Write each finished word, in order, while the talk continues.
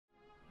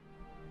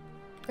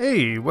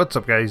Hey, what's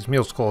up guys?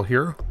 Mealskull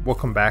here.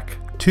 Welcome back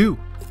to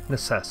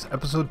Necesse,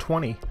 episode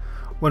 20.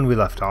 When we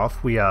left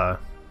off, we got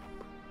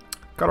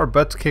our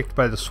butts kicked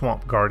by the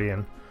Swamp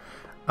Guardian.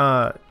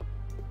 Yeah,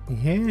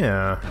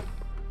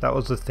 that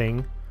was the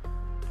thing.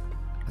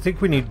 I think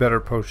we need better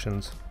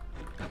potions.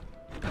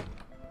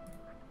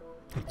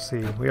 Let's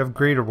see, we have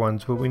greater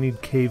ones, but we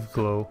need cave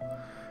glow.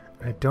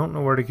 I don't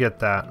know where to get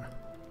that.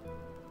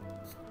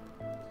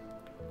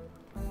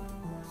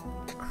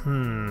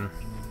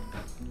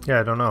 Yeah,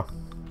 I don't know.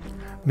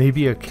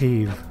 Maybe a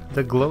cave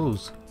that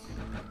glows.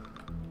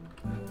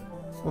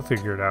 We'll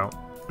figure it out.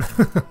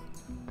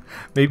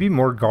 Maybe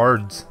more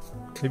guards.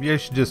 Maybe I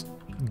should just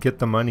get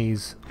the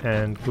monies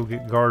and go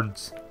get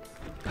guards.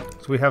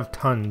 So we have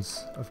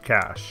tons of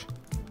cash.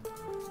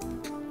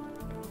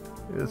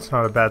 It's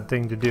not a bad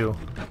thing to do.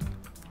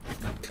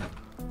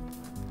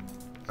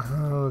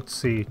 Let's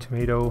see.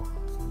 Tomato.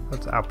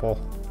 That's apple.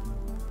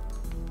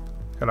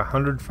 Got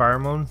 100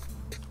 pheromone.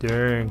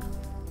 Dang.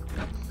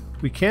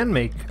 We can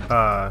make,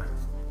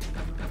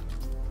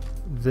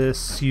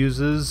 this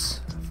uses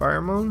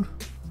pheromone.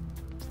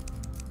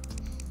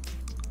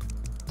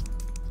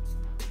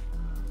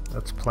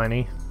 That's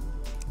plenty.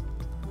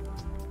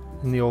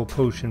 In the old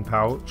potion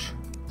pouch.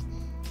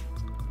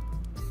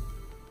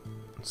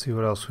 Let's see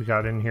what else we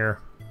got in here.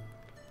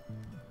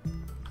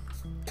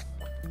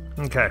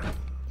 Okay.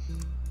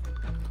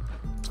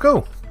 Let's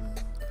go.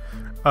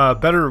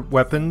 Better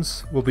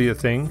weapons will be a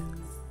thing.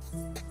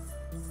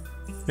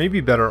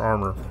 Maybe better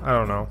armor. I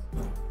don't know.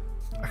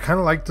 I kind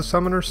of like the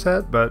summoner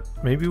set, but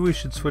maybe we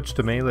should switch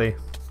to melee.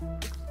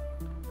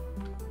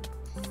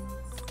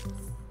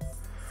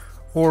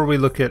 Or we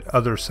look at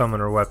other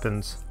summoner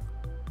weapons.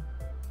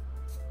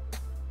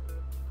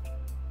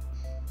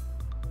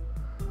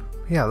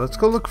 Yeah, let's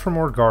go look for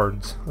more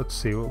guards. Let's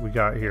see what we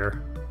got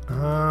here. We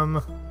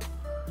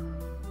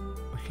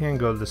can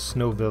go to the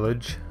Snow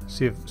Village.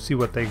 See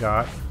what they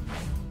got.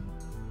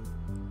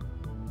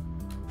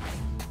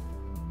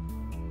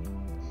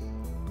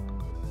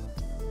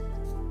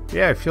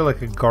 Yeah, I feel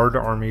like a guard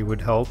army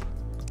would help.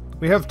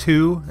 We have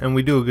 2, and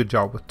we do a good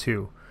job with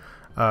 2.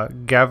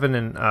 Gavin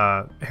and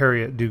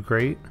Harriet do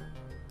great.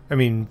 I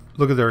mean,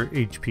 look at their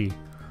HP.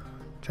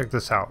 Check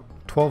this out.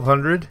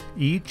 1200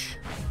 each.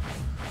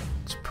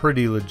 It's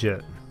pretty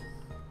legit.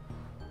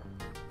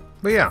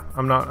 But yeah,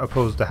 I'm not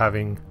opposed to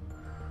having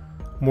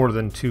more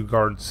than 2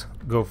 guards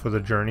go for the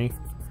journey.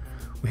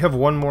 We have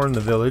 1 more in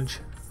the village.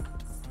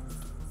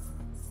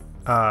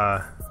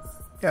 Yeah,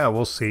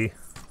 we'll see.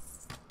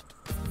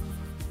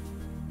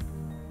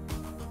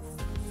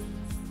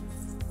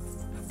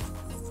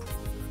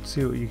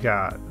 See what you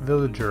got.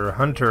 Villager,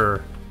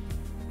 hunter.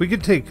 We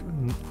could take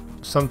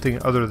something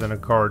other than a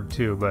guard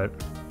too, but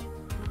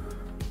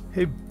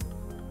hey,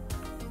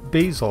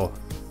 Basil,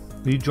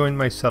 will you join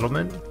my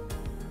settlement?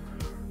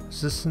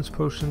 Resistance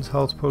potions,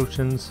 health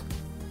potions.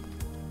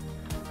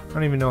 I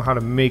don't even know how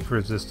to make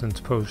resistance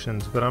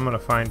potions, but I'm gonna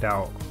find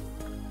out.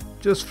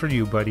 Just for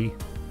you, buddy.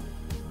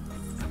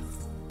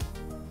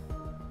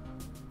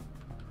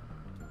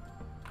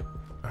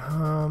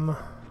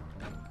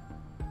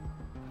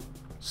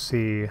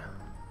 See,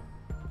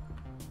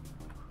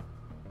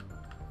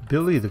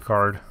 Billy the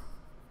guard.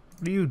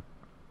 What do you?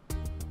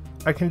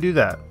 I can do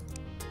that.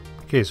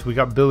 Okay, so we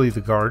got Billy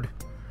the guard.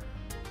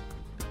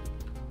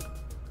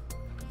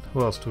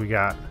 Who else do we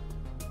got?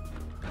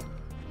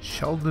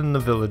 Sheldon the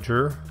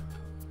villager.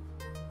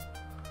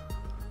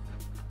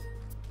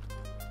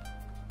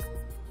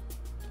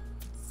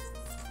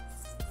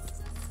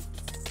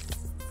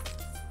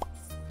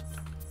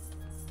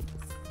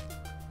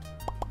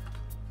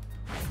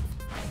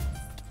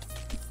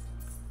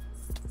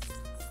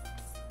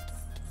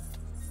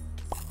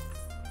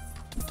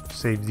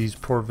 Save these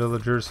poor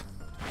villagers,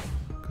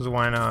 because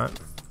why not?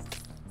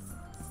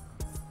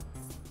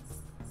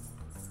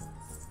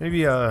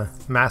 Maybe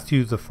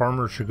Matthew the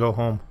farmer should go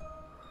home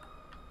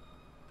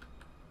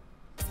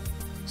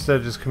instead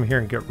of just come here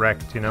and get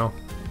wrecked, you know?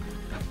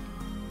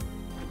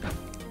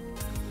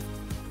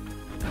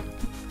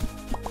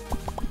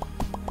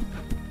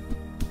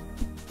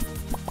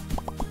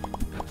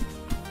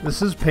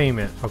 This is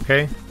payment,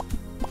 okay?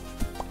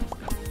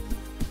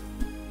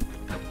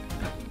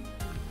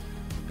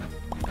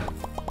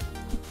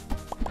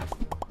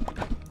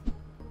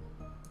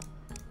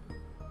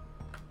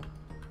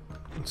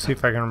 See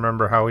if I can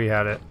remember how we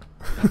had it.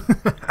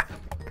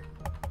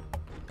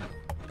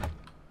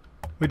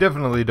 We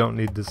definitely don't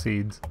need the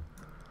seeds.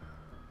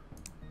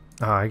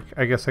 I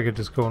guess I could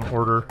just go in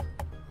order of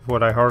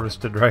what I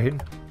harvested, right?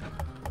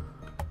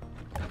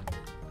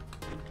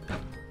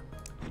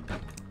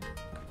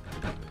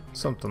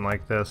 Something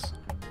like this.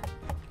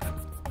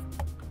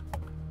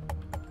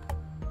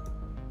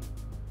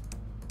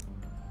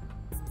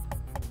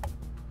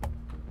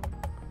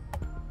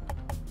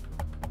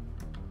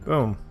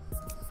 Boom.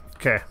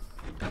 Okay.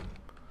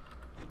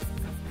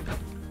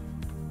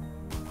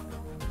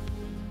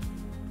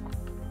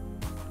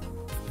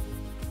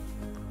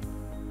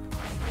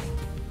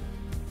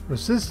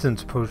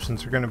 Resistance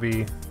potions are going to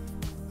be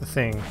the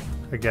thing,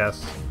 I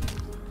guess.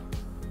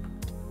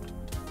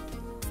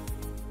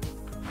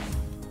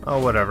 Oh,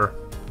 whatever.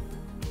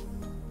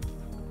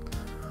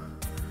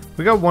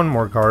 We got one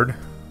more guard.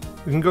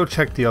 We can go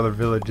check the other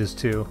villages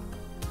too.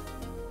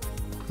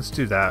 Let's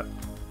do that.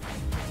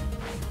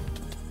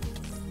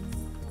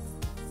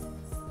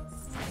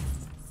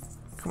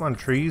 Come on,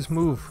 trees,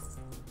 move.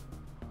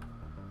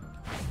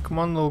 Come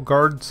on, little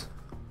guards.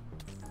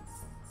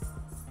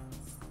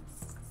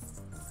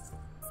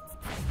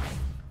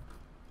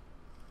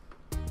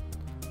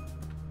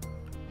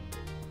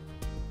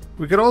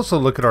 We could also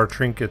look at our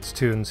trinkets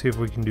too and see if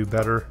we can do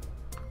better.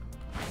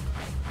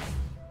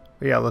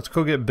 But yeah, let's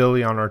go get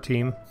Billy on our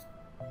team.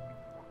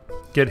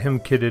 Get him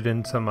kitted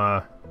in some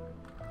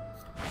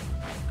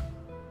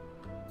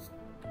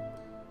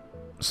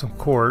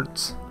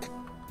quartz.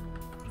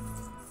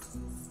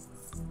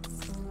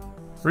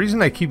 The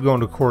reason I keep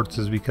going to quartz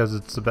is because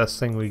it's the best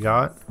thing we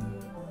got.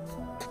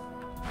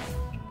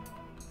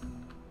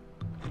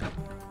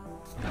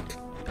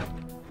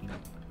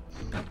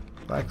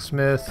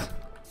 Blacksmith.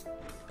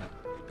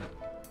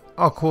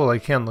 Oh, cool, I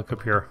can look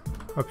up here.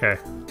 Okay.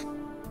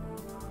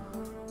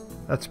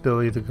 That's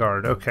Billy the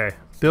guard. Okay.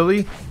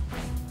 Billy,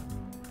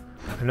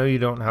 I know you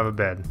don't have a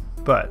bed,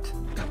 but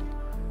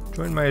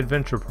join my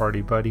adventure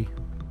party, buddy.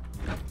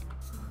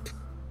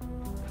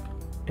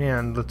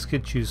 And let's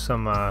get you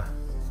some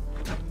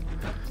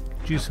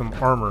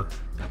armor.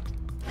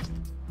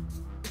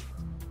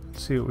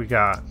 Let's see what we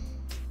got.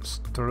 Let's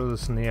throw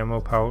this in the ammo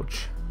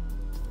pouch.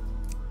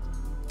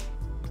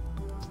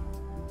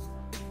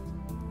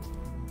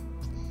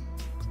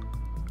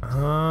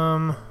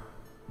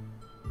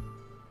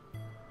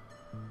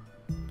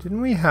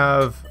 Didn't we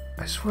have...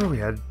 I swear we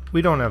had...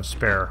 We don't have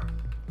spare.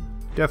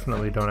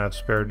 Definitely don't have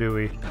spare, do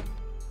we?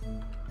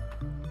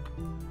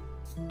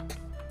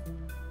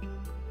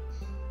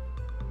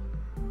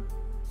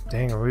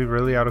 Dang, are we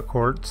really out of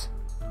quartz?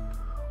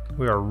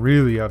 We are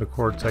really out of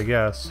quartz, I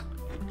guess.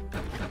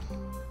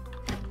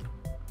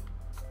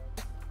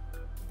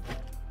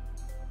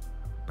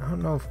 I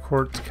don't know if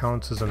quartz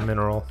counts as a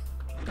mineral.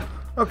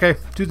 Okay,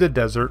 to the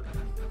desert.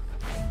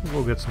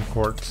 We'll get some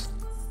quartz.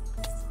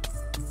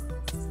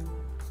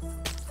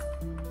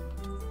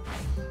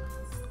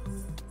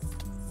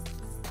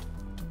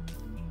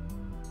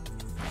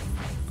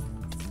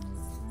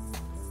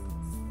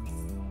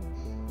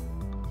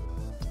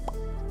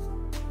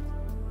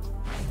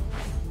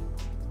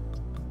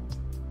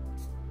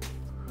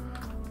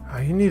 Oh,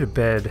 you need a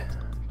bed.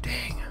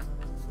 Dang.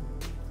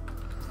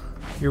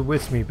 You're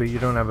with me, but you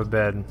don't have a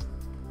bed.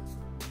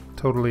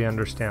 Totally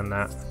understand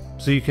that.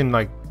 So you can,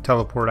 like,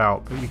 teleport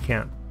out, but you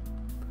can't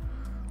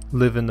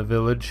live in the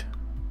village.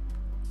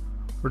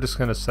 We're just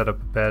gonna set up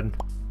a bed.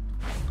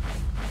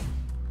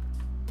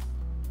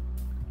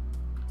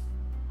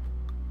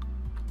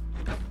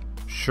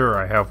 Sure,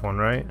 I have one,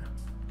 right?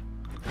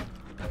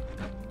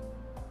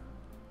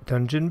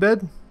 Dungeon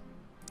bed?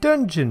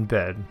 Dungeon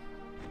bed.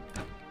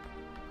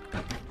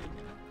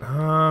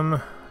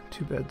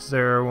 2 beds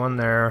there, 1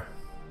 there.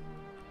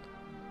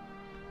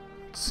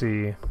 Let's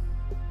see.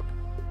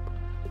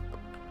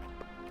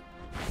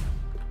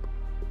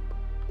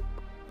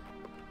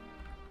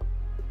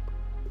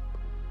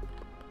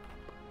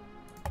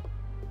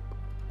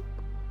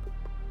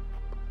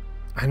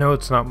 I know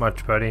it's not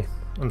much, buddy.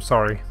 I'm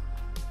sorry.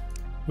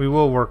 We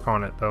will work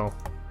on it, though.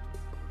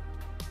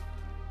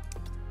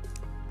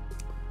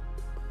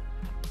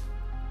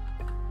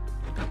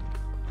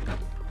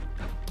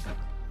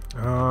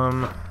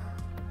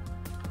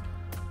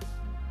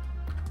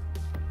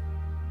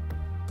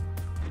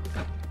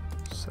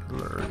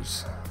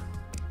 Settlers.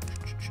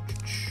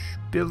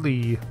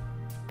 Billy.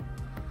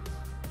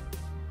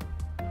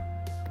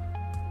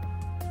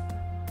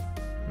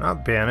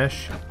 Not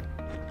banish.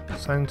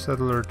 Assign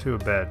settler to a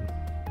bed.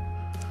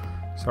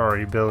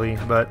 Sorry, Billy,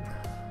 but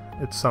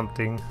it's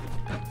something.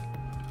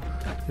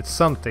 It's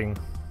something.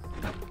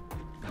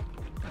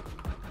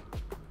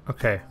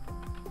 Okay.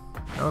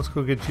 Now let's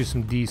go get you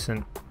some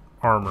decent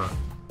armor.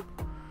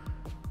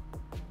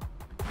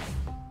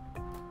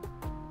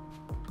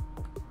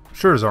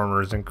 Sure, his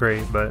armor isn't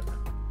great, but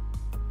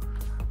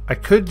I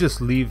could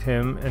just leave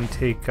him and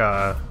take,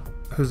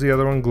 who's the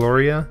other one?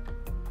 Gloria?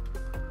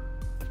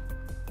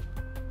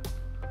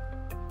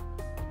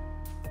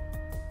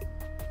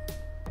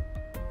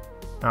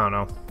 I don't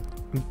know.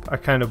 I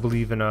kind of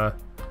believe in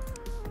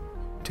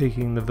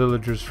taking the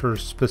villagers for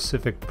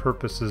specific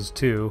purposes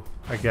too,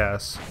 I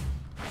guess.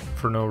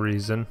 For no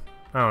reason.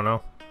 I don't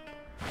know.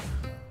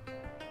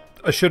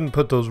 I shouldn't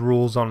put those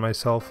rules on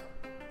myself.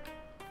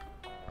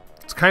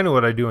 It's kind of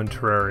what I do in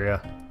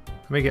Terraria. I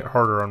make it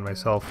harder on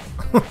myself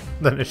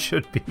than it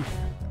should be.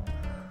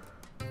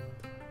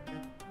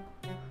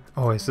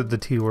 Oh, I said the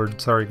T word.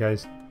 Sorry,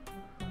 guys.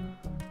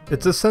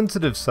 It's a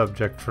sensitive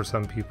subject for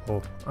some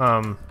people.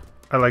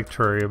 I like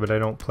Terraria, but I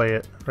don't play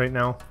it right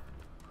now.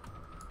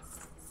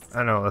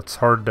 I know that's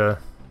hard to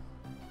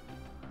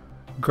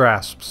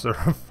grasp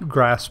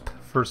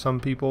for some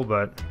people,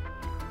 but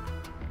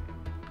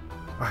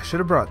I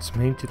should have brought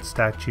some ancient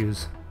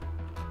statues.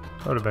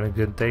 That would have been a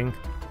good thing.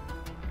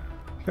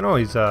 You can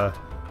always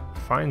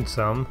find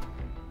some.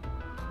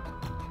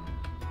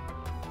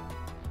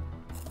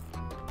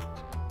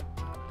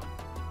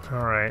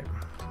 Alright,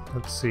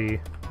 let's see.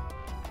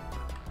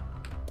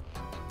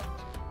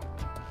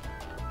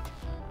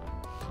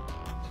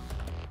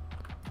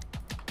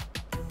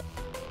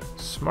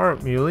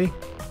 Smart, Muley.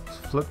 Let's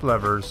flip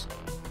levers.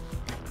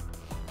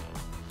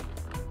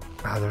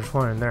 Ah, there's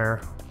one in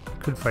there.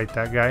 Could fight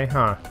that guy,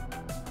 huh?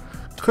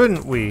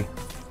 Couldn't we?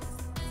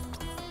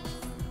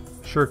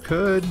 Sure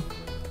could.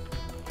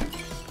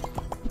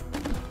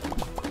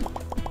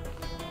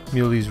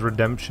 Muley's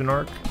redemption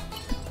arc.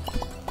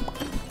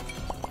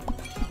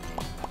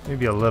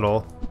 Maybe a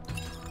little.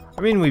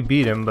 I mean, we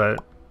beat him,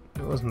 but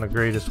it wasn't the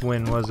greatest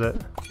win, was it?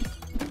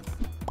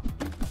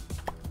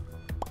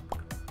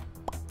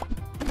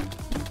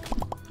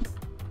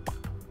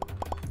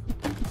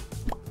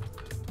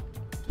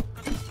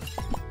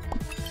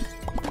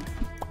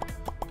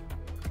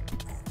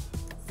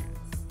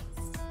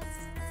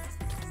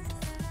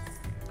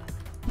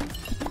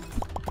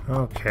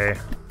 Okay.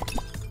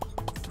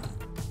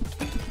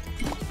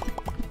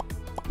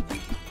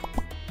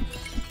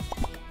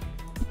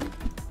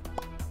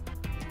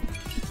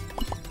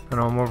 I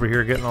know I'm over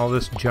here getting all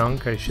this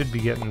junk. I should be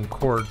getting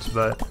quartz,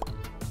 but...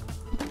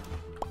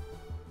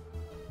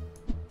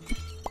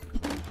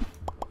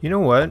 You know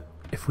what?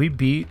 If we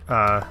beat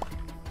the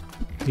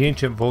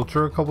Ancient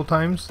Vulture a couple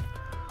times,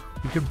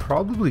 we could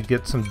probably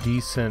get some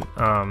decent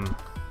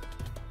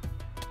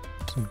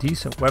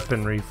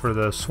weaponry for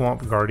the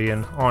Swamp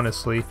Guardian,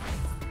 honestly.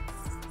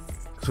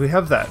 Because we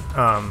have that.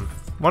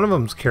 One of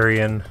them's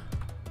carrying...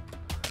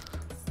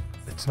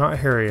 It's not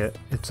Harriet.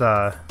 It's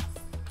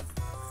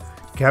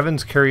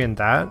Gavin's carrying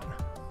that,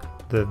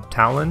 the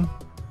Talon,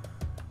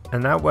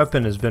 and that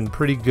weapon has been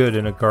pretty good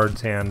in a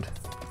guard's hand.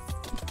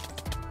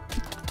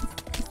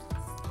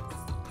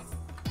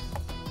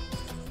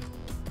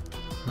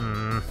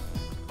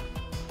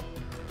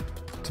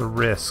 It's a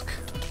risk.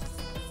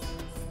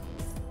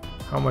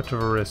 How much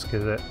of a risk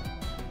is it?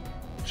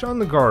 Sean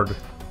the Guard,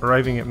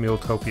 arriving at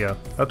Muletopia.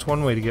 That's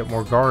one way to get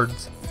more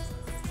guards.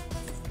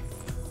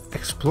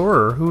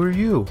 Explorer, who are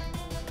you?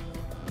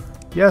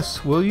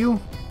 Yes, will you?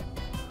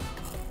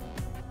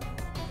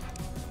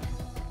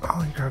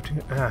 Oh, you're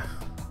crafting.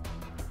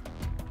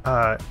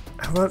 How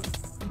about?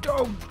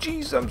 Oh,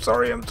 jeez, I'm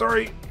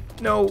sorry.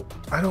 No,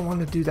 I don't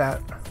want to do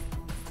that.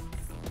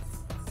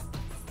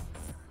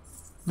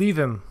 Leave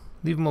him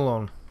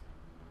alone.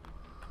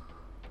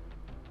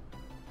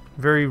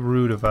 Very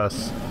rude of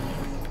us.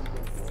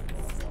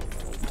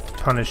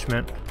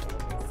 Punishment.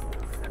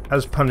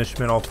 As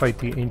punishment, I'll fight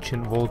the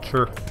Ancient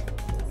Vulture.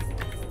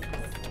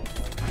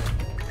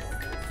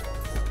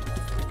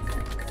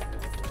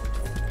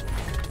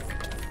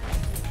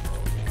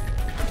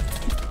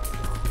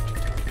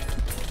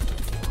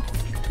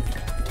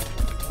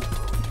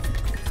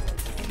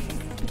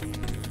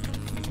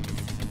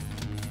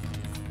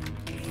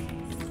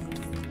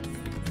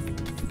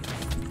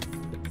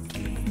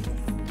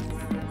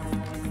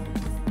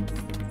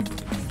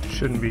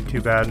 Shouldn't be too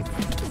bad.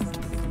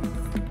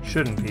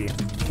 Shouldn't be.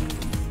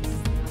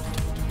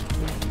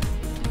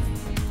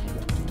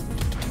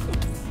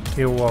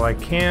 Heal while I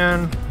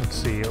can. Let's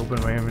see,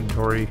 open my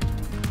inventory.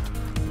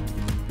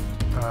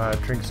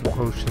 Drink some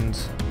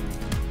potions.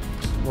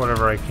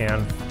 Whatever I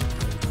can.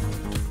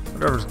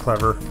 Whatever's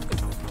clever.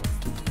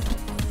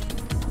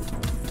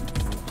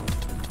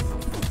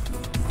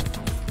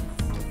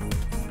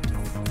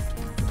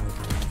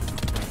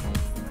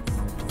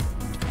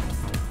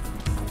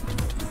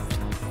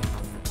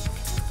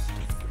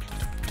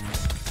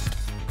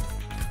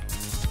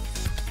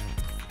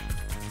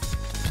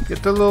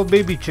 Get the little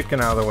baby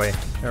chicken out of the way.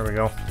 There we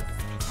go.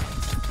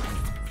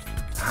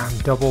 I'm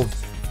double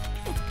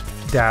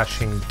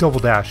dashing,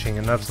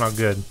 and that's not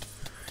good.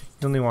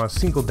 You only want a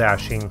single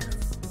dashing.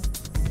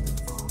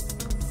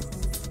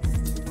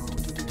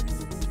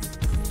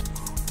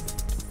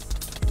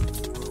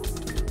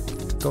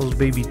 Those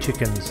baby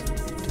chickens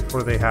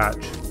before they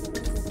hatch.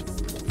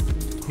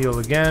 Heal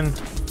again.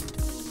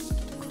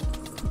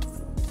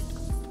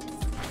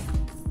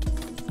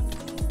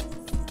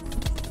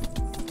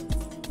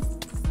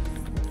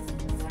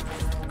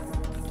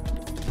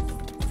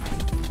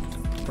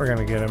 We're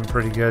gonna get him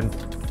pretty good.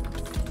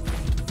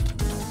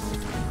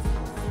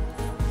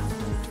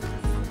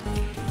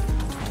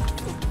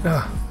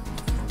 Ugh.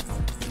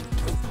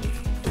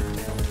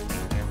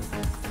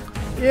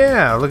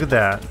 Yeah, look at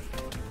that.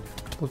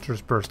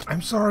 Vulture's burst.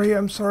 I'm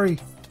sorry.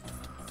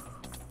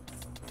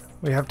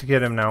 We have to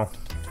get him now.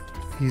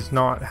 He's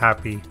not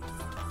happy.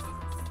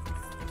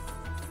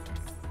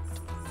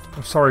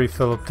 I'm sorry,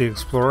 Philip the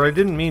Explorer. I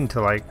didn't mean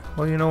to, like...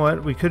 Well, you know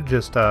what? We could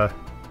just,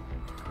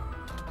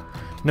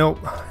 Nope.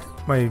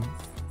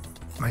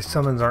 My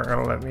summons aren't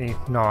gonna let me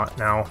not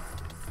now.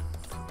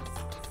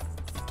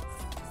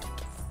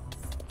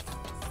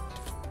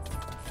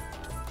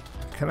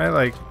 Can I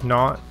like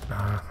not?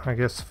 I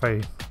guess if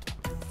I...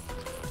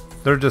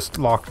 They're just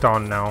locked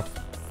on now.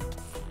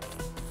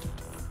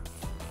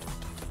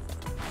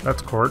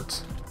 That's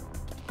quartz.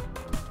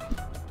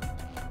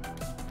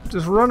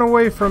 Just run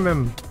away from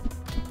him.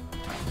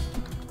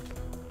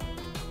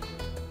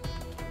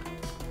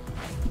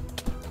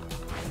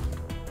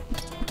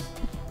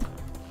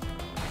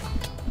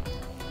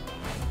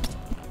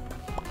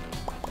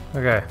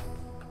 Okay.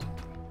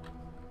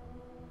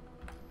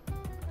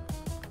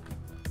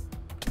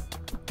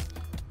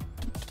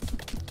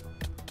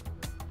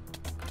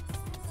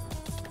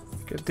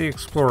 Get the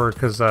explorer,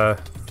 because I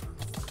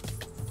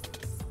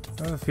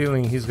have a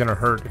feeling he's gonna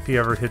hurt if he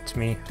ever hits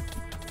me.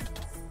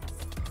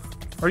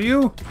 Are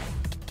you?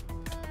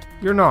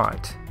 You're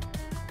not.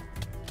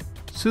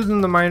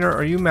 Susan the miner,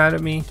 are you mad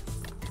at me?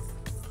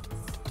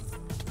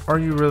 Are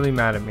you really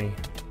mad at me?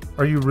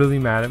 Are you really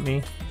mad at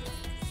me?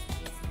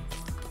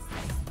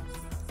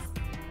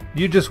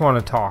 You just want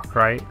to talk,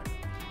 right?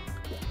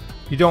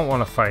 You don't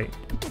want to fight.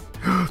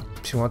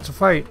 She wants to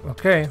fight.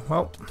 Okay,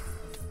 well.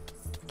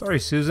 Sorry,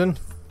 Susan.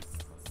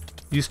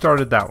 You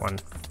started that one.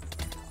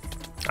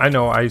 I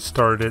know I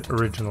started it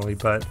originally,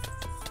 but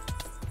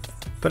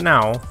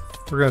now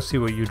we're gonna see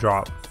what you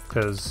drop,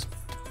 because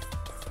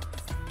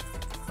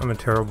I'm a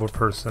terrible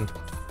person.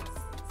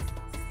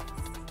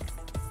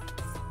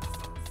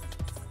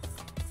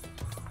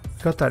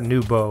 Got that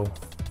new bow.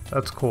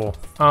 That's cool.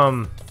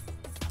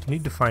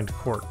 Need to find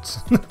quartz.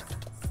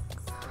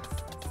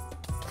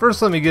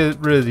 First, let me get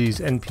rid of these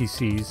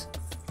NPCs.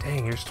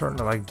 Dang, you're starting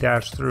to like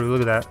dash through.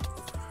 Look at that.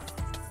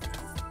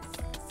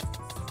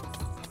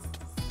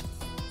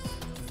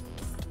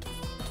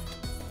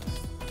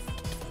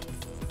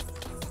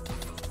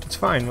 It's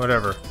fine,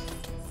 whatever.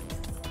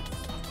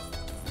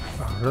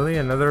 Oh, really?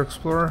 Another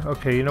explorer?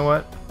 Okay, you know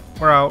what?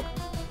 We're out.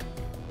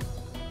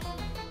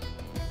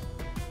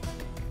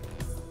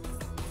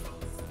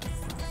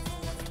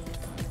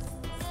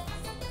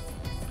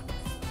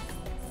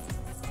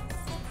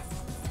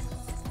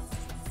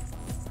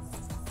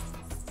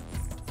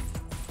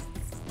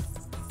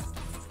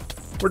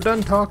 We're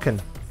done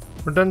talking.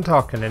 We're done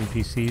talking,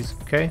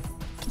 NPCs, okay?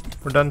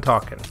 We're done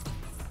talking.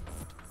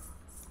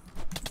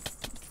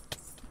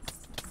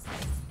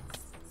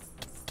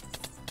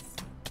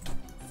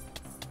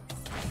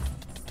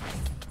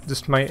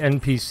 Just my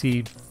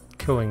NPC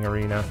killing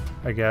arena,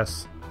 I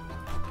guess.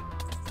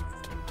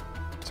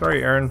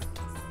 Sorry, Aaron.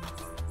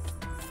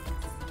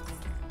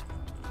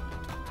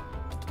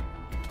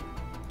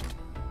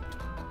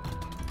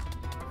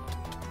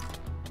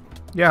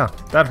 Yeah,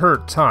 that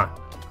hurts, huh?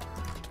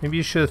 Maybe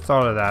you should have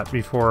thought of that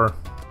before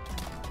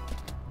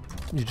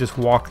you just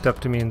walked up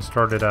to me and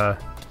started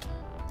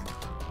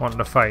wanting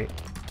to fight.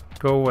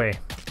 Go away.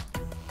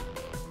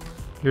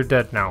 You're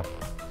dead now.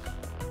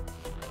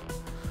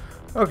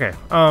 Okay,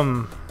 let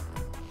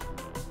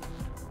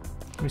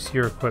me see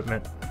your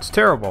equipment. It's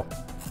terrible.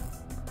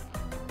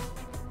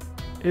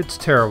 It's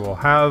terrible.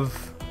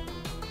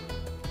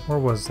 Where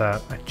was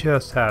that? I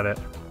just had it.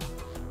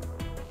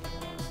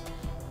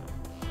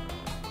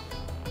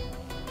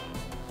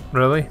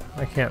 Really?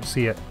 I can't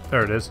see it.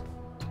 There it is.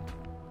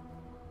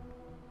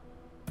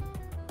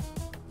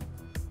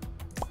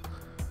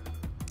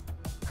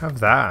 Have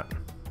that.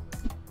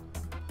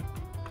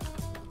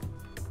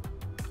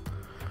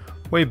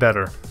 Way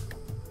better.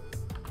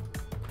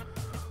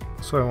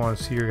 So I want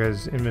to see your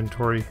guys'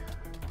 inventory.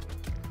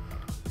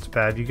 It's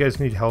bad. You guys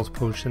need health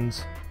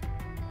potions.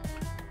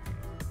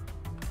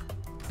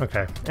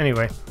 Okay.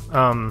 Anyway,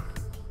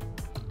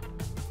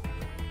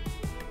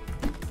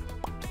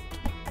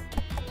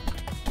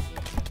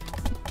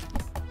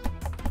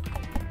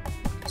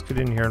 let's get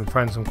in here and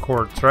find some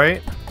quartz,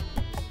 right?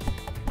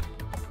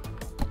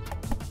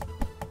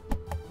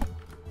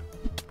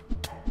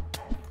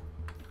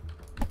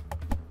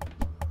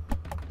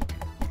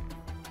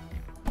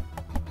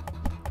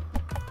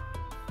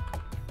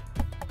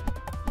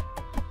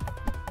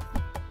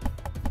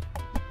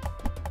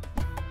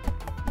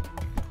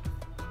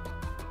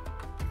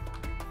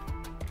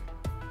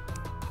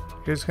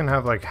 You guys can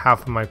have like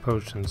half of my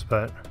potions,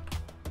 but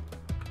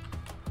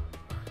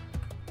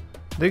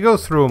they go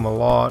through them a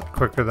lot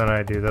quicker than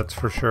I do, that's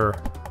for sure.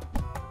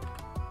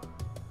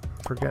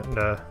 I'm forgetting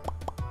to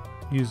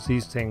use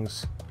these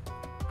things.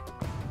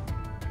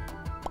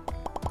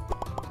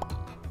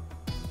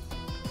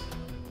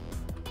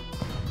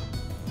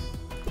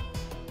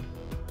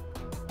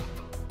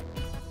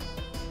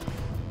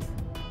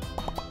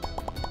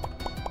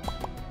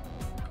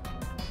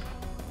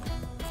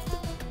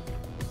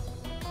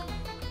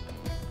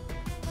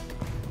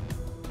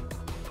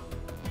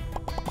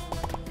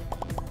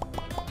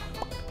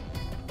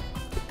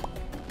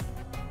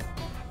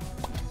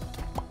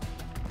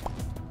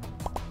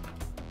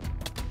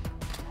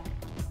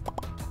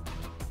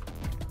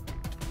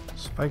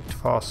 Spiked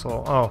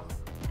fossil. Oh.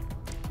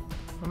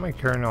 Why am I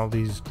carrying all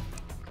these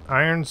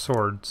iron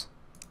swords?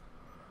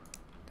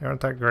 They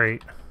aren't that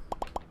great.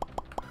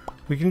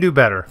 We can do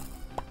better.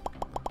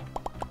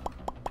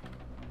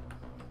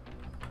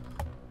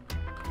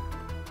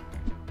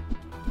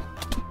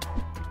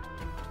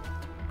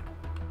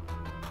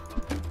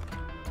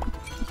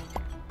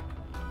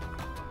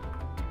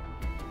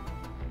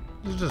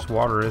 This is just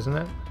water, isn't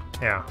it?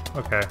 Yeah,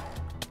 okay.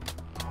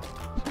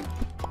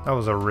 That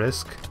was a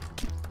risk.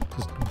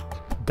 Just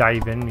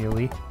dive in,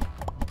 melee.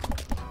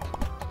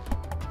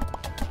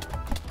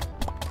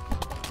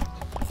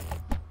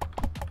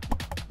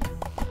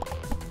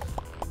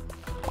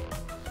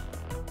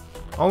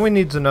 All we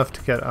need is enough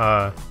to get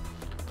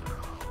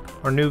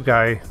our new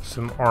guy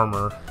some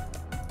armor.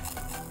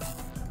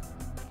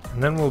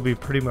 And then we'll be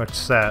pretty much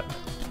set.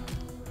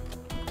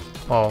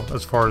 Well,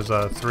 as far as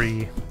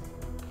three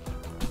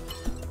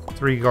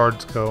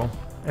guards go.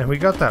 And we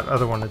got that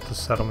other one at the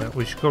settlement.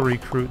 We should go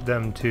recruit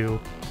them too.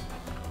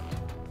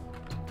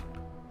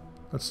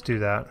 Let's do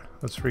that.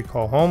 Let's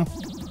recall home.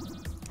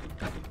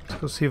 Let's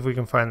go see if we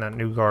can find that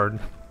new guard.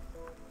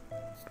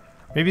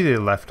 Maybe they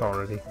left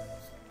already.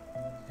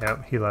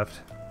 Yeah, he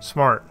left.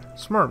 Smart.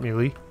 Smart,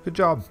 Mealy. Good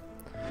job.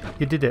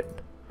 You did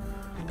it.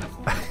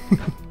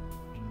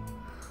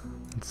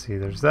 Let's see,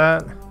 there's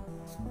that.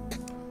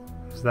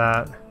 There's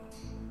that.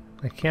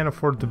 I can't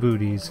afford the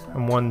booties.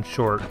 I'm one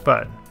short,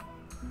 but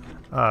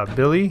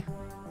Billy,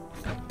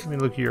 let me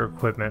look at your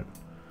equipment.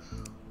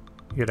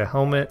 You get a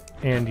helmet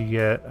and you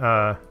get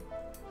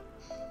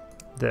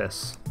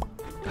this.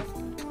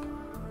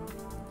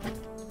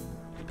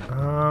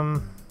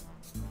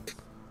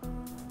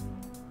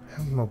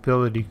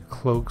 Mobility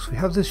cloaks. We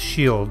have this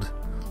shield.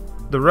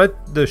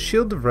 The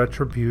shield of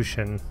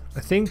retribution.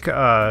 I think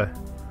man,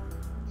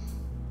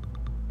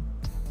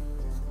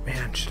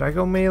 should I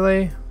go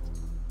melee?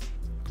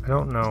 I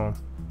don't know.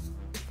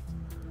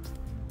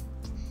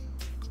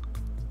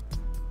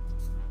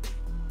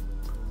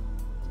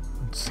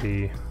 Let's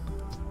see.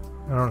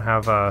 I don't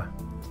have a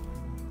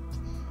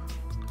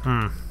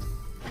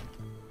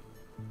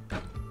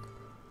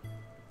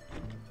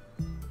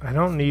I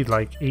don't need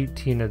like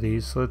 18 of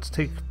these, so let's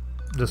take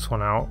this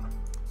one out.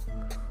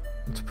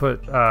 Let's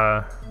put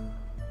armor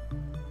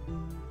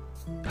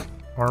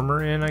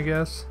in, I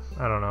guess.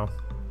 I don't know.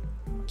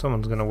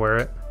 Someone's gonna wear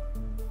it.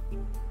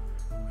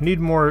 We need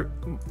more.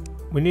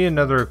 We need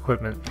another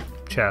equipment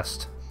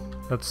chest.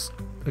 That's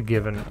a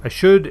given. I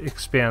should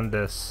expand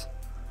this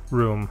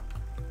room.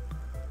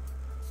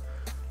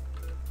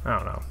 I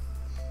don't know.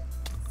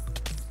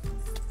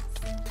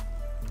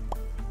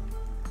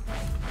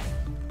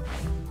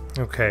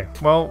 Okay,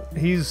 well,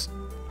 he's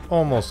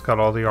almost got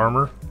all the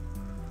armor.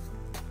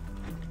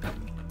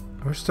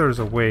 I wish there was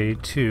a way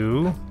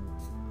to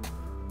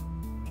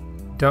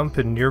dump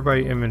in nearby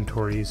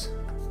inventories.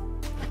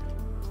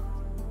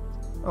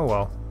 Oh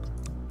well.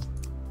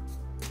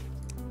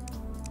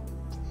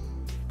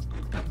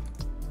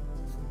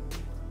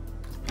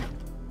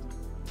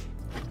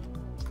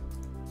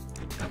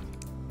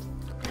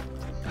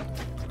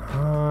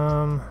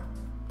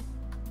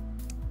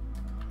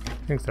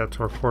 I think that's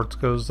where quartz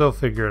goes. They'll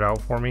figure it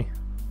out for me.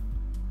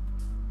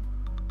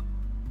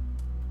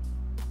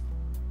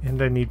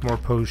 And I need more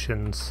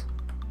potions.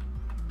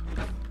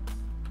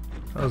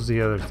 That was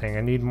the other thing.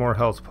 I need more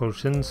health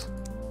potions.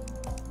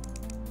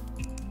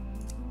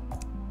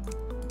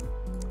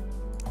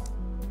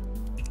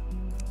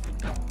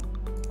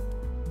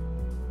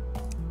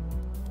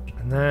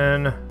 And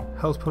then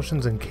health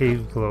potions and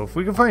cave glow. If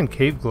we can find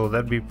cave glow,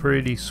 that'd be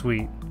pretty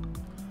sweet.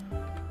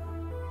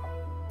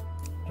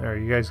 There,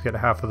 you guys get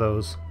half of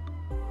those.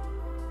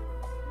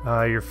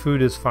 Your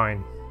food is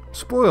fine.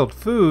 Spoiled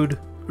food?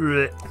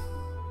 Blech.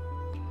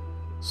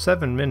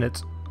 7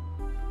 minutes.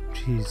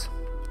 Jeez.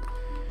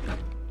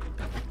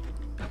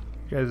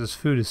 You guys, this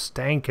food is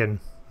stankin'.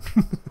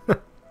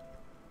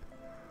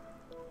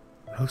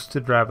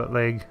 Roasted rabbit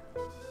leg.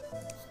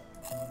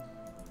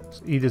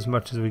 Let's eat as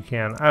much as we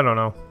can. I don't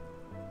know.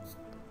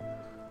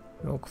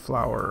 Milk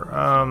flour.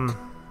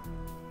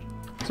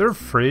 Is there a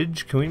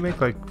fridge? Can we make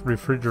like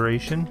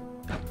refrigeration?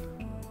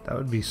 That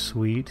would be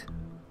sweet.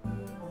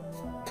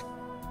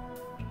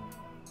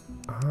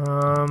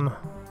 I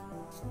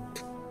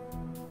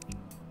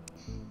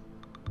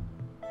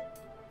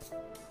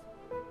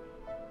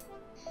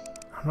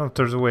don't know if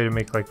there's a way to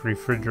make like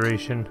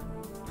refrigeration.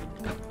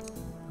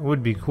 It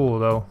would be cool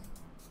though.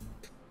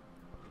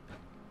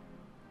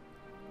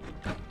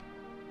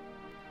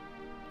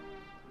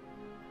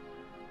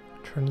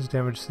 Turns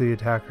damage to the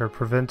attacker,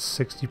 prevents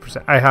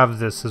 60%. I have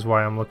this, is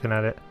why I'm looking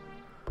at it.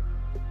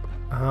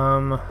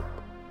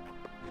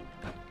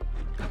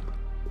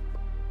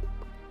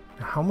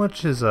 How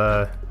much is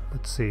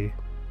let's see.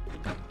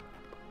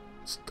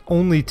 It's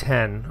only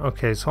 10.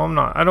 Okay, so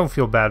I don't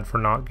feel bad for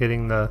not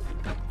getting the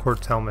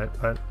quartz helmet,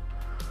 but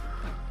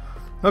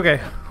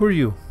okay, who are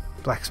you?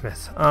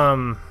 Blacksmith.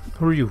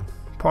 Who are you?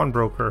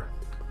 Pawnbroker.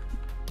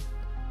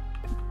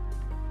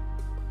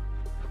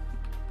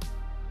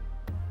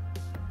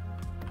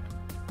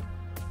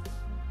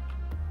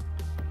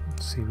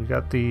 Let's see, we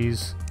got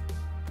these.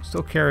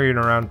 Still carrying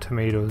around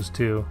tomatoes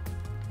too.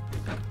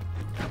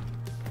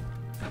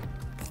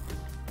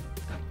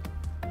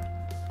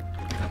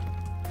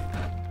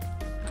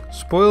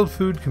 Spoiled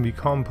food can be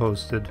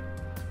composted.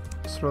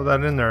 Let's throw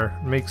that in there.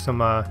 Make some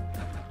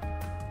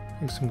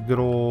good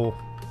old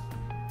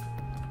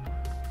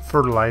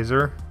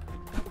fertilizer.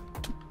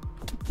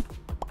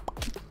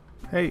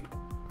 Hey.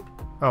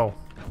 Oh.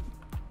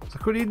 It's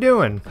like, what are you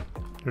doing?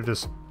 They're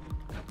just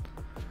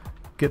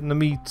getting the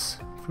meats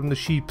from the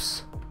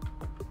sheeps.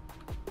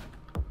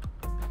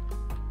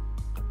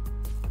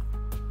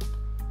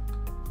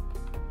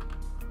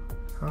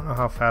 I don't know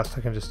how fast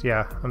I can just,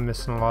 yeah, I'm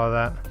missing a lot of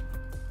that.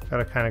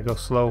 Gotta kind of go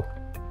slow.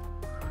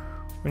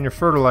 When you're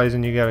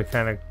fertilizing, you gotta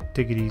kind of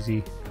take it easy.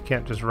 You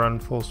can't just run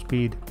full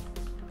speed.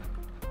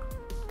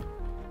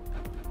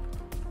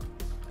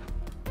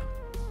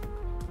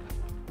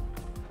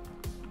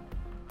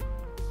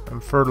 I'm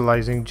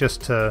fertilizing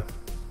just to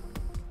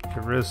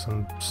get rid of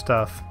some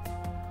stuff.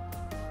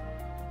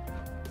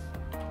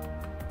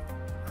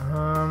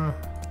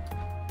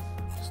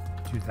 Just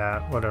do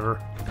that, whatever.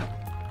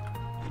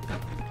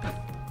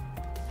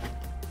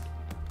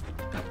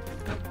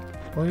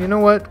 Well, you know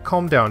what?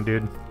 Calm down,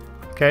 dude.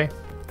 Okay?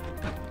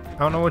 I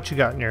don't know what you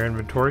got in your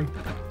inventory.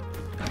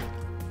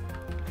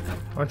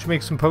 Why don't you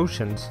make some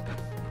potions?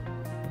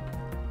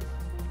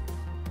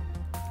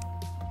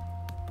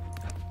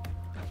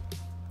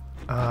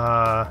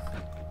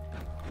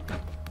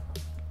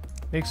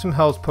 Make some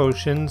health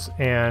potions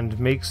and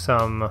make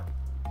some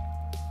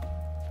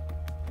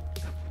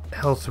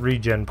health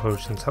regen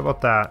potions. How about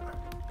that?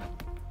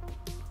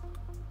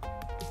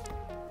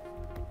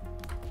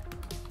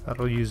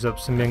 That'll use up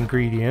some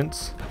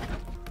ingredients.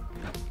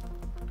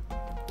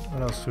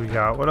 What else do we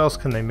got? What else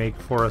can they make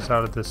for us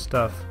out of this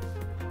stuff?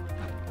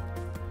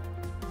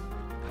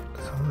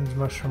 Thorns,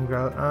 mushroom,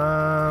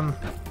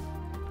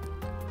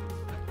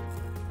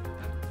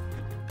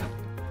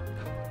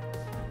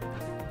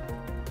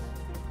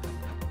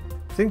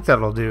 I think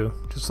that'll do.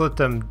 Just let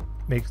them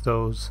make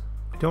those.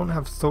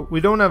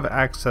 We don't have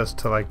access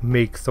to like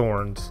make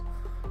thorns,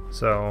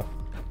 so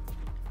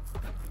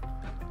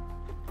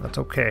that's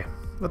okay.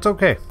 That's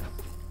okay.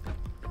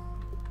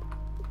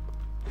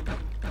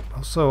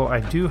 Also, I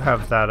do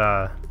have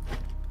that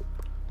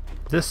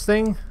this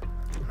thing.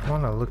 I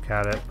want to look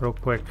at it real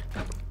quick.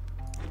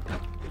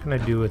 What can I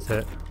do with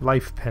it?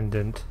 Life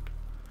pendant,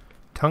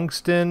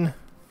 tungsten.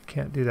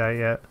 Can't do that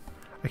yet.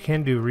 I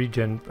can do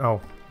regen.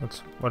 Oh,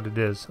 that's what it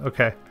is.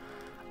 Okay.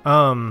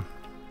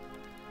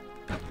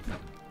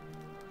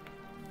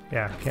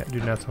 Yeah, can't do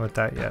nothing with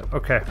that yet.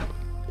 Okay.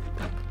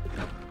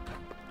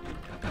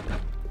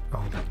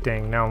 Oh,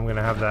 dang. Now I'm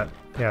gonna have that.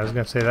 Yeah, I was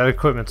gonna say that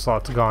equipment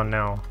slot's gone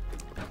now.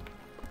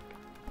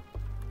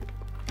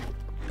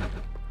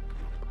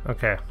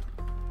 Okay.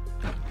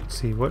 Let's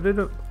see. What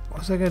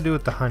was I gonna do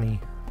with the honey?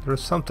 There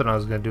was something I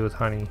was gonna do with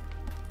honey.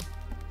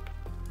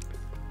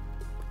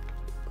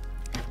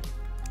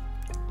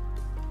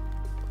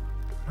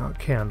 Not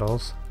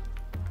candles.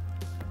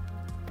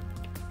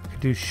 I could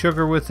do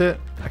sugar with it.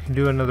 I can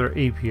do another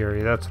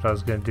apiary. That's what I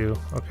was gonna do.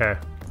 Okay.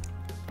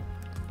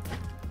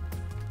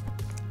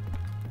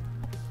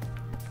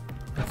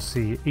 Let's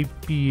see.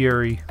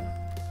 Apiary.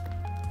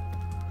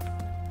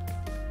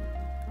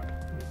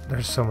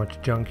 There's so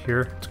much junk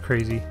here. It's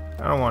crazy.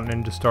 I don't want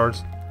ninja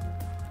stars.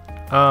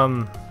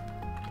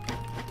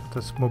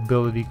 This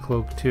mobility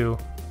cloak too.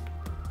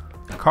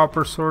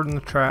 Copper sword in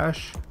the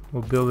trash.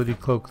 Mobility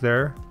cloak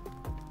there.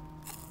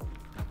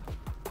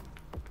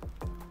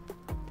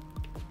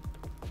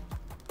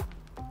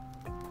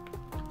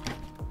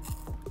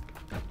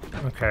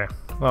 Okay.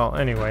 Well,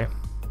 anyway.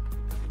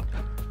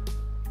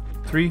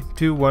 3,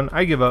 2, 1.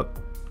 I give up.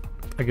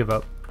 I give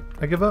up.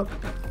 I give up.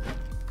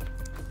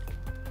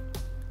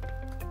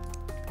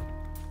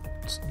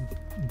 Just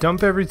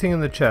dump everything in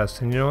the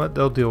chest, and you know what?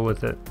 They'll deal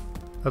with it.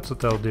 That's what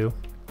they'll do.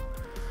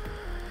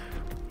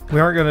 We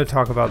aren't going to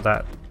talk about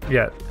that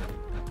yet.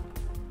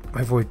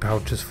 My void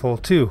pouch is full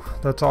too.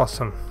 That's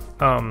awesome.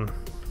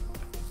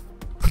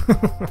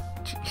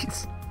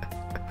 Jeez.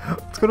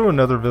 Let's go to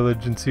another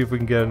village and see if we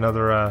can get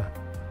another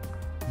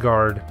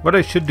guard. What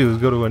I should do is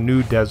go to a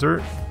new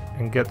desert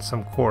and get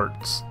some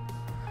quartz.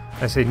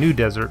 I say new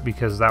desert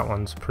because that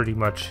one's pretty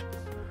much...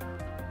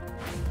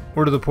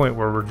 We're to the point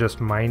where we're just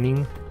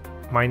mining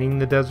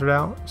the desert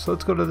out. So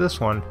let's go to this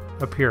one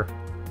up here.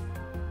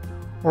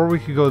 Or we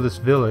could go to this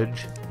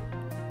village.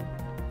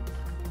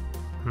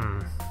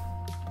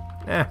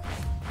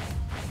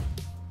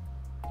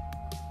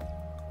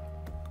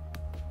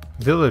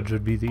 Village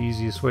would be the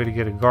easiest way to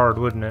get a guard,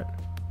 wouldn't it?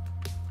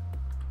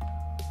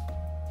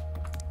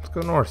 Let's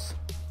go north.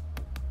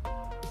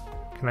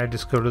 Can I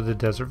just go to the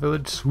desert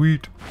village?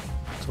 Sweet.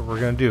 That's what we're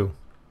gonna do.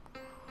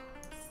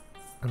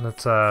 And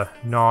let's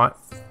not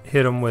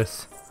hit him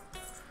with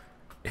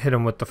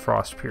the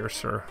frost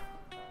piercer.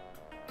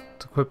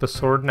 Let's equip a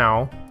sword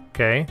now.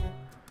 Okay.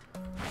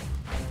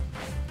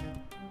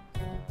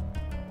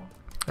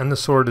 And the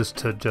sword is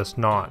to just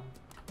not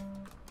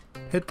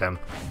hit them.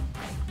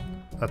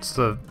 That's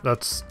the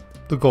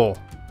goal.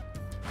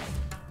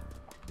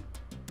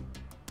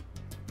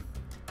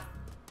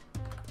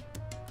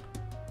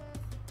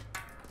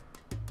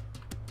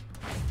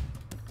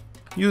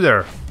 You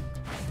there.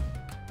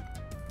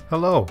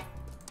 Hello.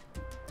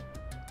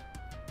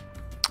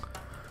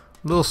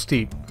 A little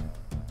steep.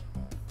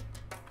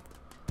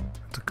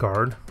 That's a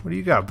guard. What do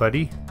you got,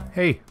 buddy?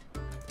 Hey.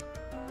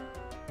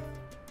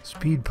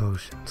 Speed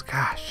potions.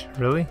 Gosh,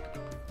 really?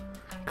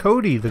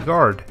 Cody, the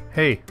guard.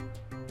 Hey.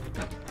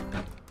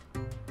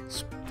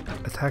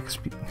 Attack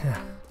speed.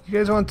 You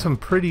guys want some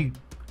pretty...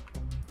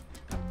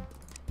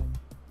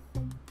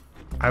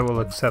 I will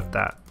accept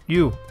that.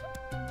 You're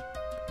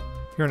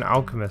an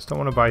alchemist. I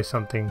want to buy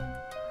something.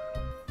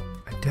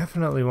 I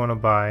definitely want to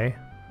buy...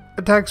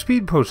 Attack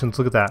speed potions,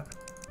 look at that.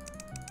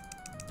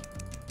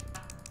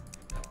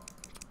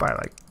 By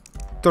like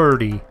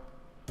 30.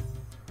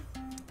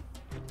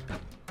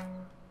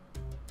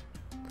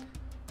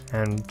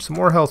 And some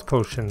more health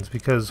potions,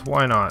 because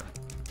why not?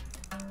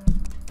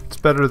 It's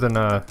better than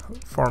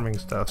farming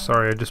stuff.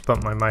 Sorry, I just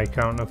bumped my mic.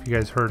 I don't know if you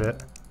guys heard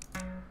it.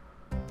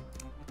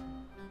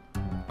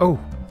 Oh,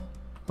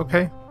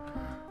 okay.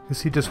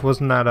 Guess he just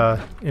wasn't that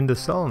into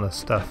selling this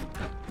stuff.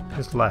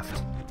 Just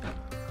left.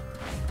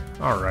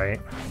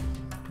 Alright.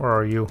 Where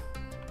are you?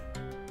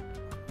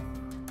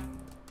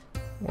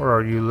 Where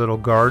are you, little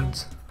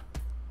guards?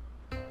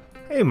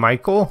 Hey,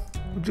 Michael.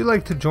 Would you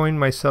like to join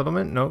my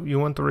settlement? No, you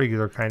want the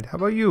regular kind. How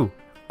about you?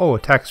 Oh,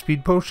 attack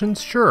speed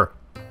potions? Sure.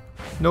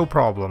 No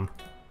problem.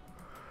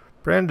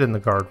 Brandon the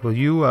guard, will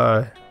you,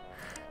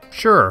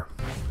 Sure.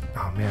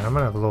 Oh man, I'm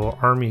gonna have a little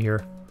army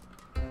here.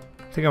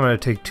 I think I'm gonna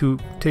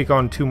take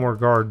on 2 more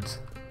guards.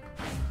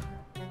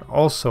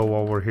 Also,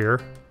 while we're here,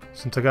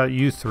 since I got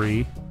you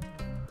 3,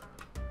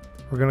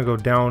 we're gonna go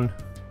down.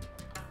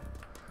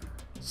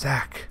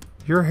 Zach,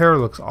 your hair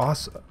looks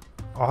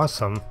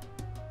awesome.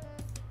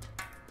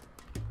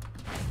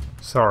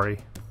 Sorry.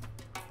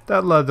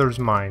 That leather's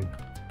mine.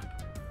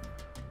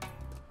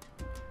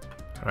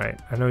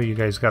 Alright, I know you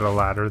guys got a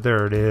ladder.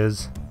 There it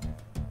is.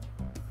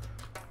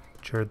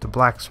 Jared the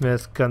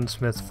blacksmith,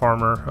 gunsmith,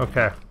 farmer.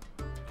 Okay.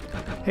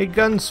 Hey,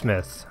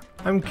 gunsmith.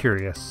 I'm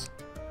curious.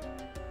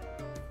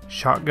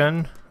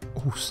 Shotgun.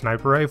 Ooh,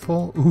 sniper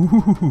rifle.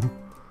 Ooh.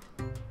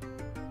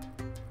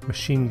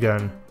 Machine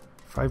gun.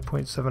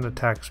 5.7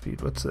 attack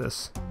speed. What's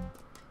this?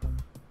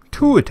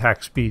 2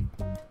 attack speed.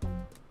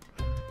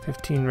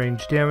 15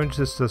 range damage.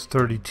 This does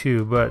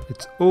 32, but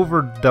it's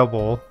over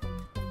double.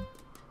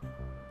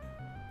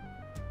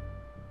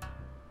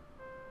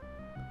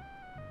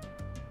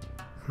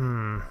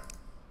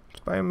 Let's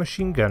buy a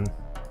machine gun.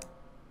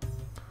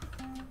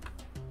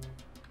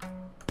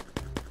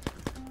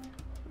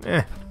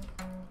 I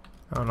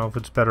don't know if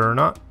it's better or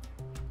not.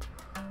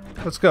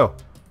 Let's go.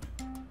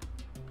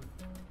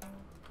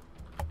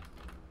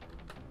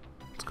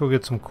 Let's go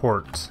get some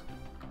quartz.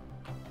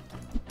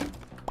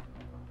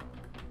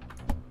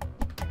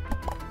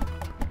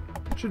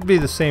 Should be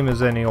the same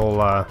as any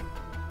old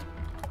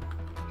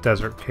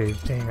desert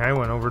cave. Dang, I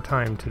went over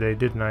time today,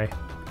 didn't I?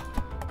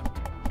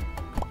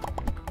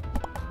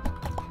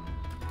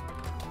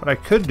 What I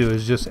could do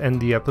is just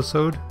end the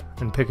episode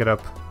and pick it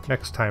up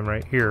next time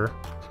right here.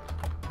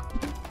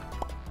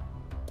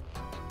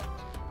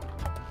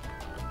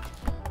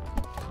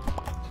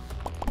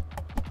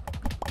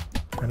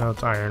 I know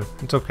it's iron.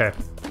 It's okay.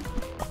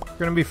 We're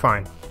gonna be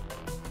fine.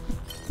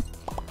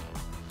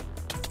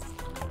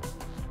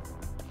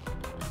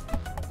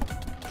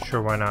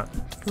 Sure, why not?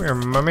 Come here,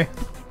 mummy.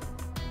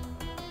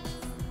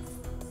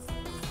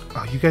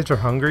 Oh, you guys are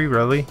hungry?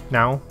 Really?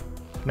 Now?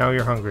 Now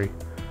you're hungry.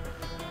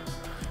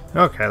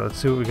 Okay, let's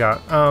see what we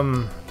got.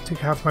 Take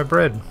half my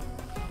bread.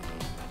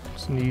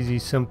 It's an easy,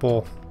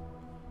 simple...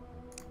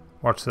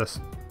 Watch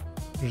this.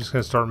 I'm just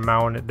gonna start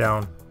mowing it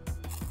down.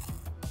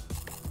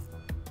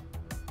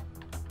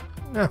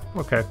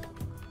 Okay.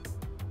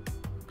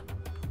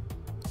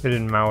 It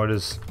didn't mow it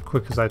as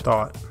quick as I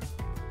thought.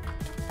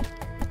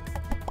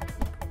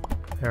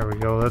 There we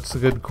go, that's the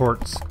good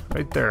quartz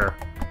right there.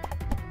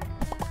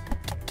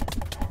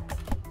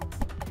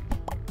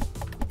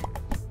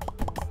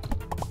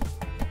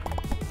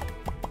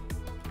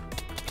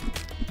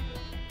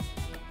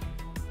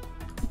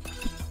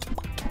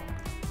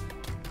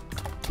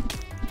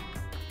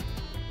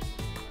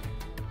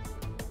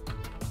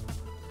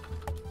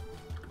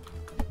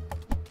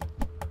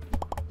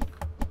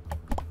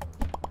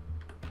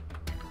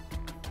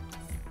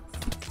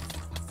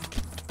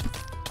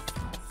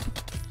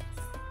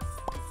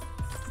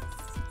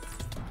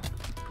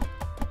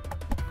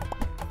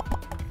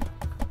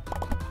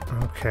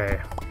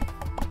 Okay.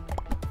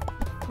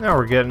 Now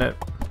we're getting it.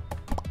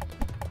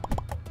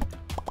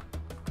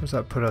 Where's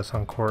that put us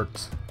on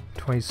quartz?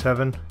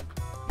 27?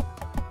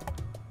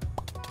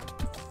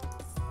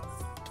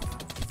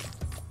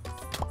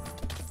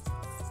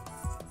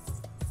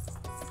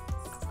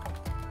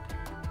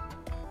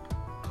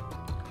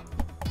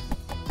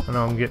 I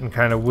know I'm getting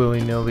kind of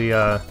willy-nilly,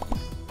 Dang,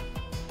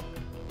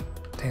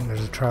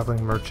 there's a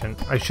traveling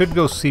merchant. I should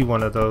go see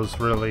one of those,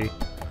 really.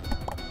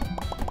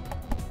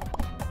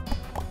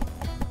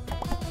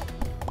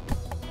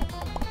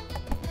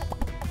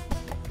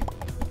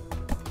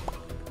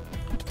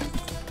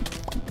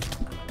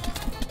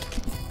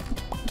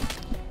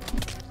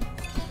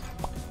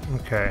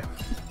 Okay.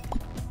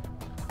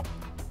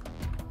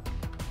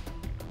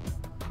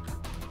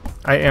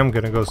 I am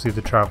gonna go see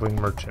the traveling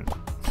merchant.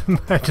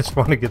 I just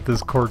want to get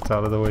this quartz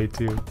out of the way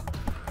too.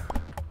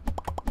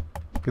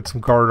 Get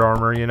some guard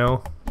armor, you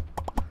know.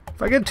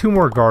 If I get 2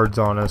 more guards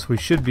on us, we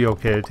should be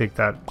okay to take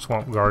that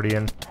swamp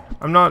guardian.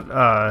 I'm not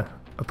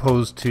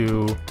opposed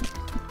to...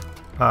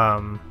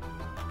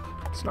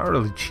 it's not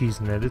really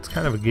cheesing it. It's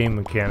kind of a game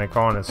mechanic,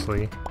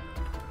 honestly.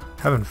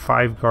 Having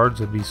 5 guards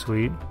would be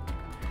sweet.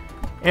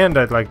 And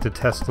I'd like to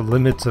test the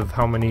limits of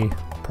how many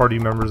party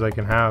members I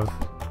can have.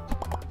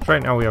 So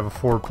right now we have a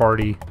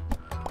four-person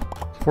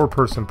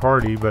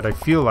party, but I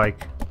feel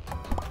like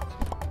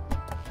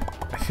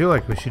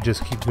we should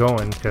just keep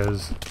going,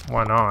 because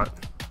why not?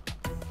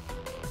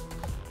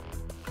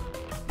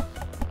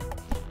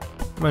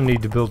 I'm gonna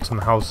need to build some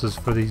houses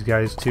for these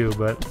guys too,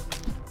 but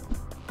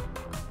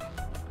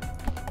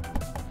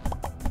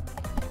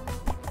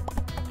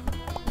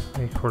how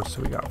many quartz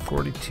do we got?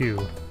 42.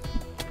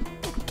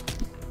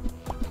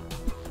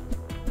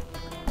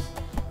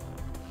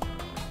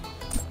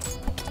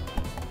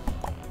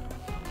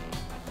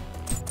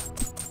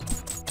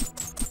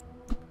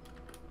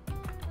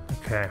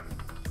 Okay.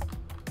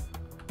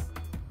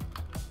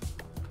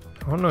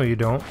 Oh no, you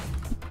don't.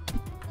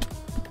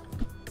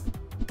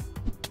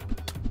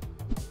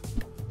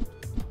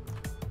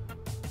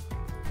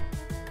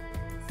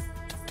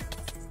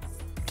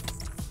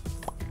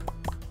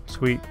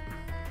 Sweet.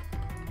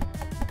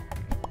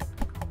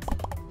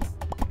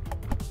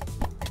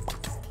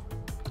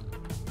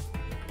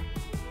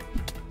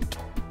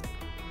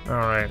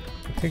 Alright,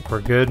 I think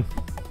we're good.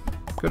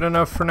 Good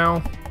enough for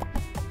now.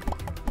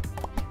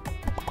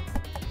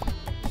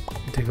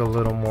 Take a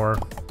little more.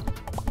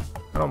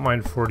 I don't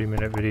mind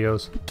 40-minute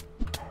videos.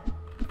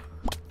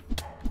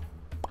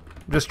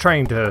 I'm just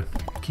trying to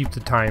keep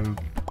the time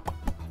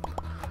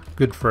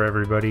good for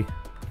everybody.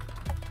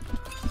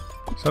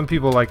 Some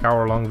people like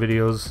hour-long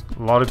videos,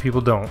 a lot of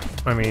people don't.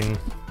 I mean,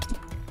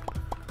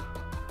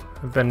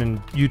 I've been in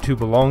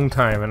YouTube a long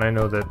time and I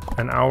know that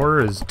an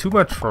hour is too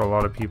much for a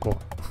lot of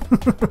people.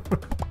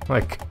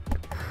 Like,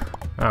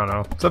 I don't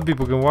know. Some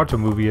people can watch a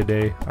movie a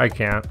day. I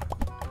can't.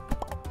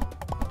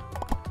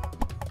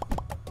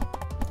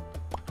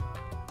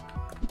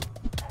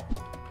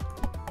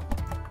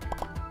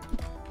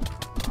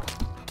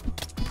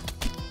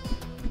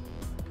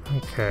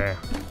 Okay.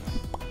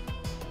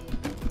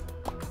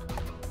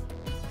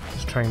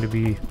 Just trying to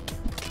be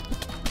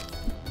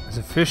as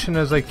efficient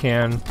as I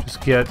can.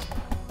 Just get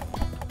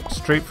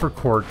straight for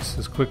quartz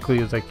as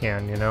quickly as I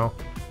can, you know?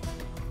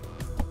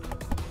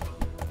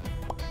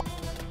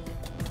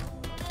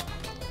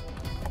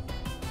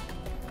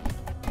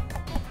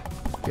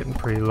 Getting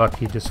pretty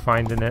lucky just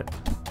finding it.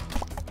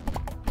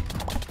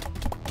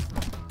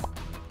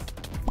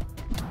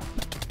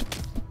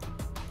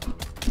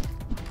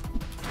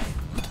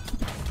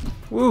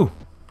 Woo!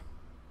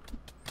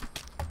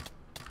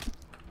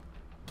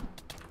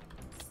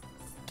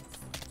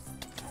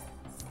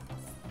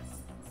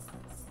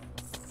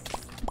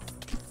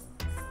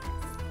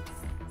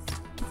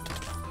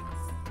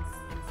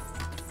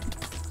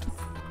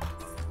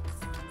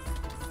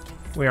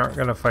 We aren't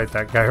gonna fight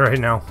that guy right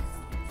now.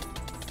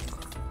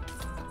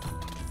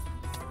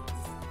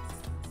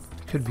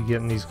 Could be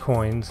getting these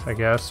coins, I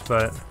guess,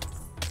 but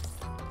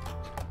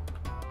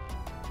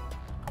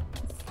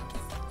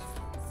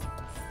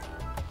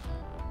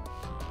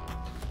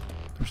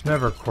there's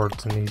never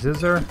quartz in these, is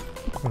there?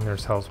 And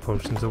there's health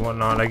potions and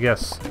whatnot. I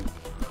guess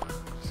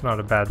it's not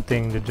a bad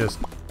thing to just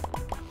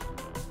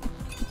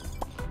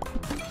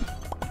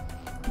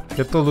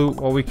get the loot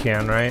while we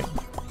can, right?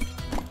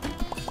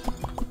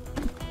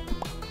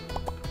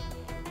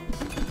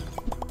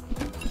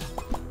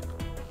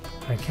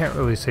 I can't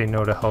really say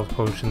no to health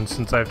potions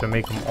since I have to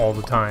make them all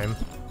the time.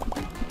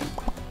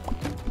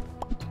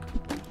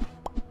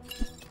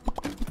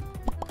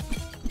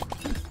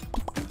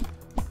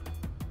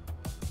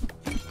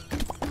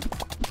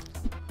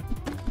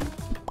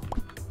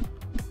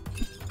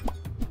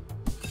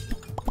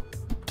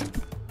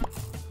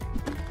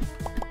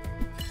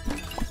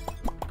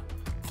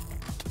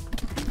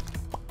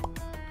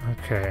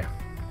 Okay.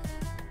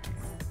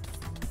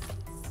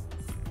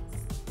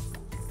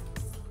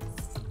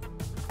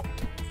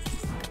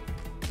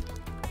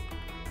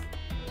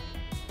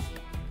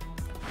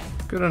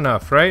 Good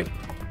enough, right?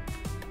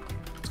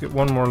 Let's get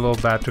one more little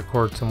batch of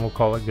quartz and we'll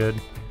call it good.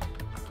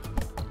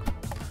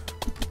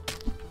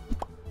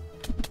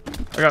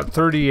 I got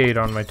 38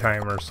 on my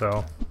timer,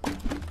 so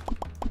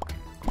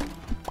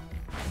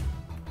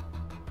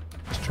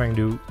just trying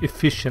to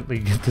efficiently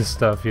get this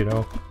stuff, you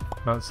know?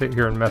 Not sit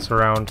here and mess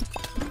around.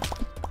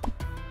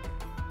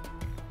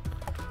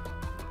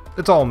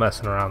 It's all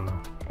messing around though.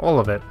 All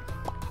of it.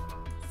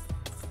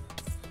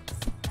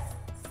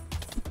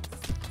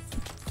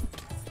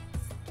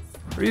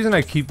 The reason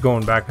I keep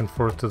going back and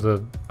forth to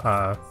the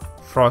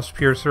frost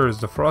piercer is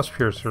the frost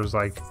piercer is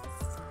like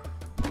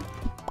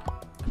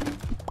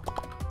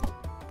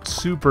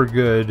super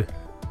good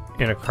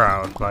in a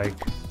crowd. Like,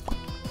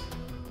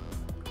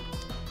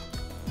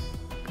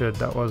 good,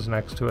 that was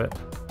next to it.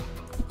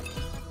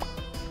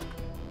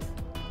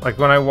 Like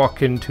when I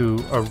walk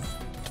into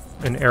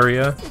an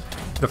area,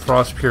 the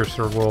frost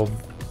piercer will,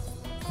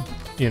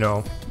 you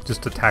know,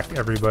 just attack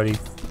everybody.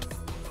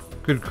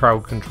 Good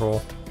crowd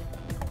control.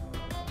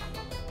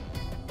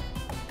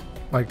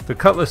 Like, the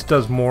cutlass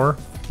does more,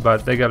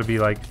 but they gotta be,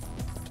 like,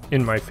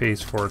 in my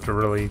face for it to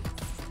really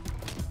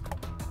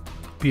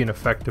be an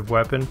effective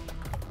weapon.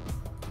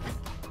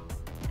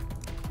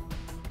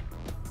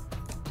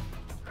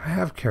 I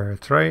have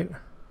carrots, right?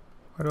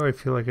 Why do I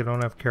feel like I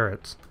don't have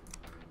carrots?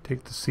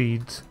 Take the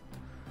seeds.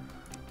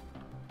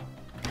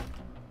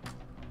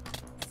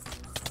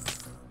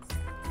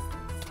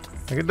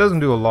 Like, it doesn't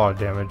do a lot of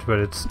damage, but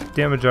it's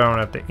damage I don't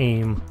have to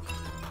aim.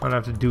 I don't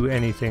have to do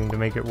anything to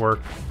make it work.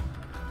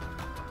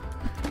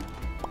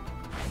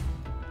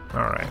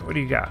 Alright, what do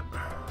you got?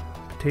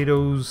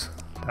 Potatoes,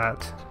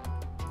 that.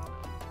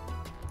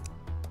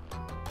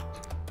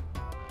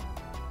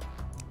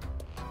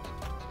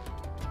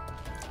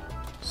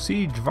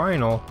 Siege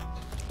vinyl.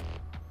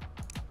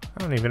 I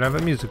don't even have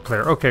a music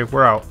player. Okay,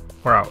 we're out.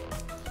 We're out.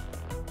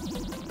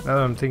 Now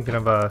that I'm thinking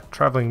of a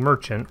traveling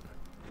merchant.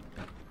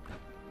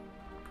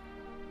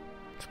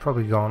 It's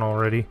probably gone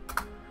already.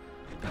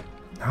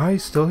 Ah,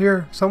 he's still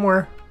here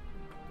somewhere.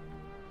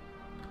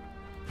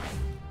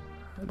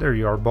 There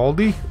you are,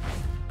 Baldy.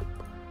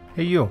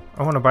 Hey you,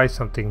 I want to buy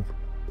something.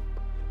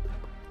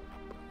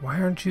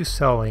 Why aren't you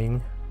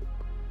selling?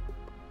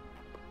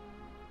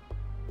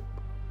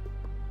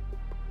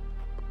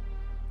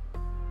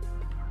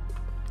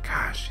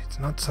 Gosh, it's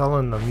not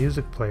selling the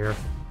music player.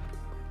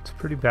 It's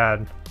pretty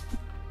bad.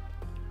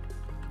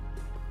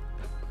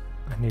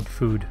 I need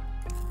food.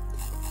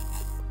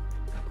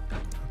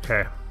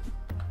 Okay.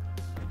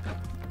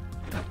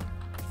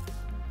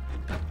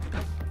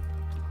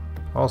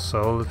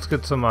 Also, let's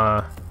get some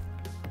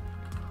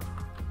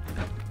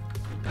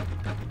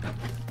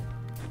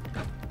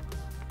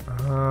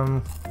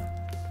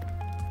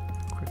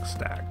quick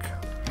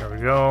stack. There we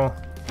go.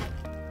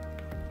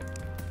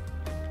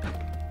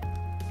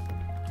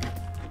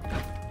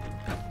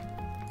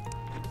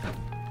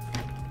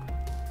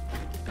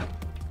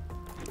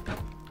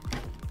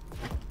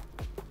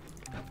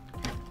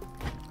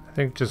 I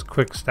think just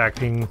quick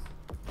stacking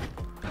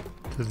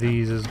to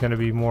these is going to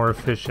be more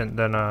efficient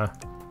than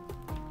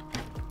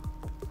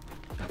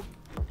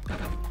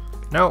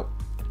no.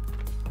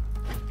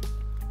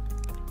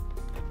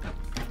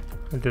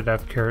 I did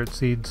have carrot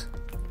seeds.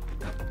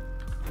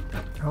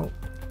 No.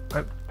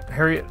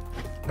 Harriet,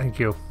 thank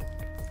you.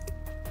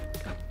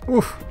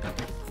 Oof.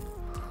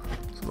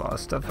 There's a lot of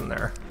stuff in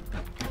there.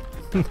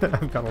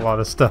 I've got a lot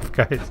of stuff,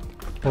 guys.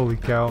 Holy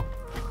cow.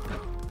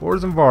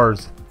 Boars and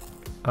bars.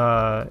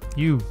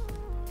 You.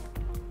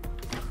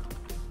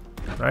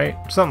 Right?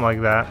 Something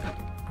like that.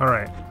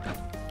 Alright.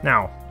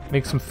 Now,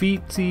 make some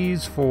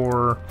feetsies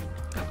for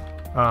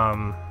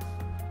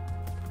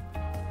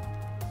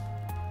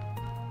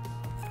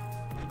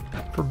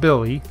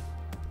Billy.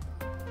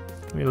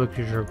 Let me look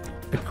at your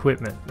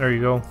equipment. There you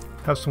go.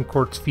 Have some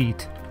quartz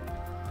feet.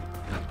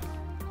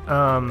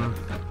 Brandon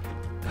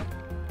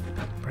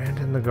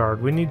the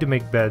guard. We need to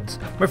make beds.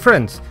 My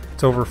friends,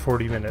 it's over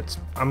 40 minutes.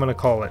 I'm gonna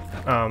call it.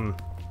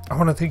 I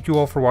want to thank you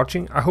all for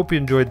watching. I hope you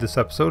enjoyed this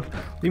episode.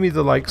 Leave me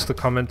the likes, the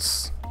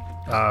comments,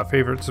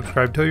 favorite,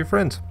 subscribe, tell your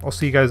friends. I'll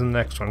see you guys in the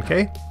next one,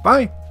 okay?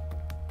 Bye!